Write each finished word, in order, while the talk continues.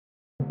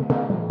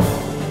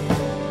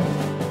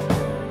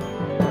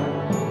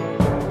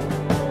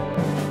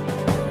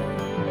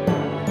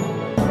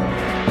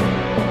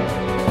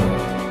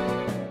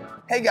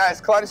Hey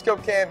guys,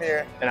 Kaleidoscope Cam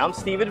here. And I'm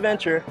Steve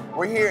Adventure.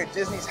 We're here at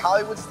Disney's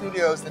Hollywood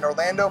Studios in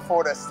Orlando,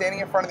 Florida,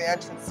 standing in front of the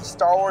entrance to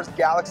Star Wars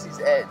Galaxy's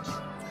Edge.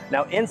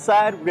 Now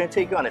inside, we're going to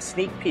take you on a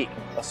sneak peek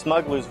of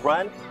Smuggler's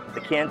Run,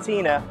 the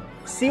Cantina,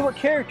 see what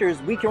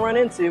characters we can run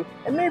into,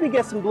 and maybe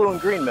get some blue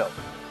and green milk.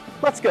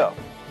 Let's go.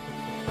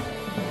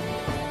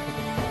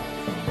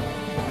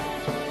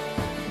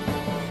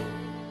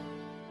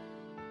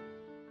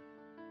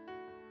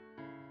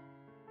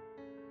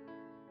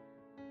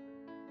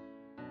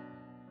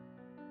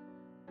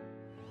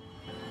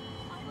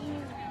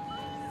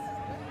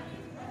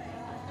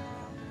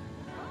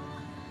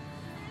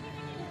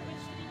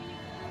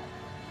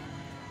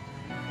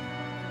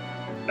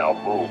 Now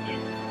move.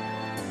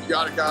 You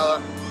got it,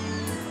 Kyla.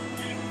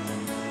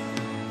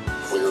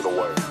 Clear the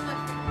way.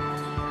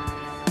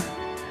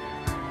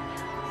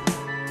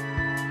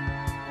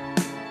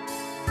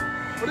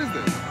 What is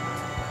this?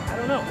 I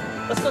don't know.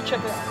 Let's go check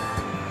it out.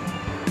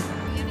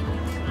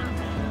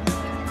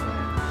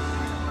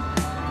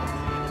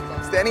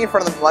 I'm standing in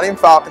front of the Millennium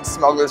Falcon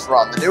Smuggler's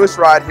Run, the newest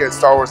ride here at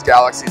Star Wars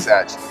Galaxy's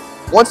Edge.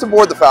 Once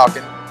aboard the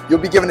Falcon, you'll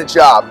be given a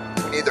job.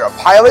 You need either a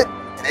pilot,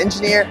 an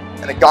engineer,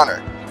 and a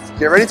gunner.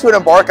 Get ready to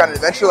embark on an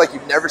adventure like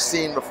you've never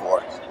seen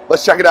before.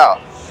 Let's check it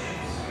out.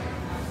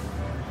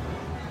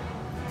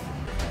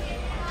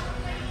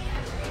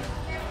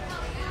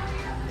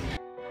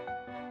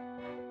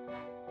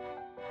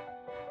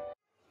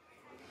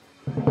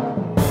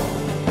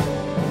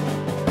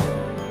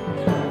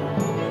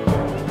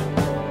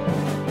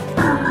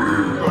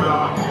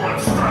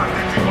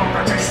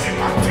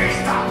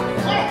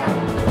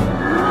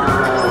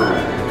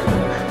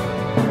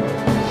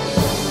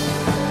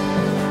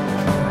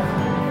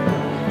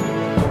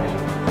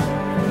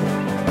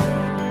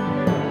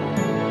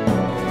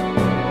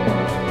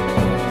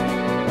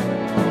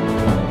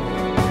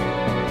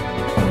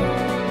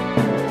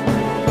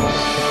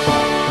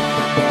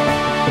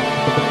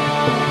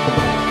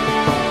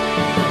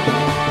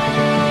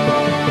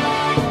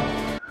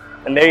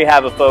 And there you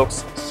have it,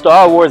 folks,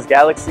 Star Wars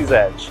Galaxy's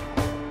Edge.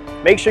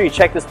 Make sure you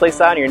check this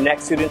place out on your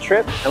next student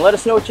trip and let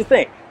us know what you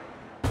think.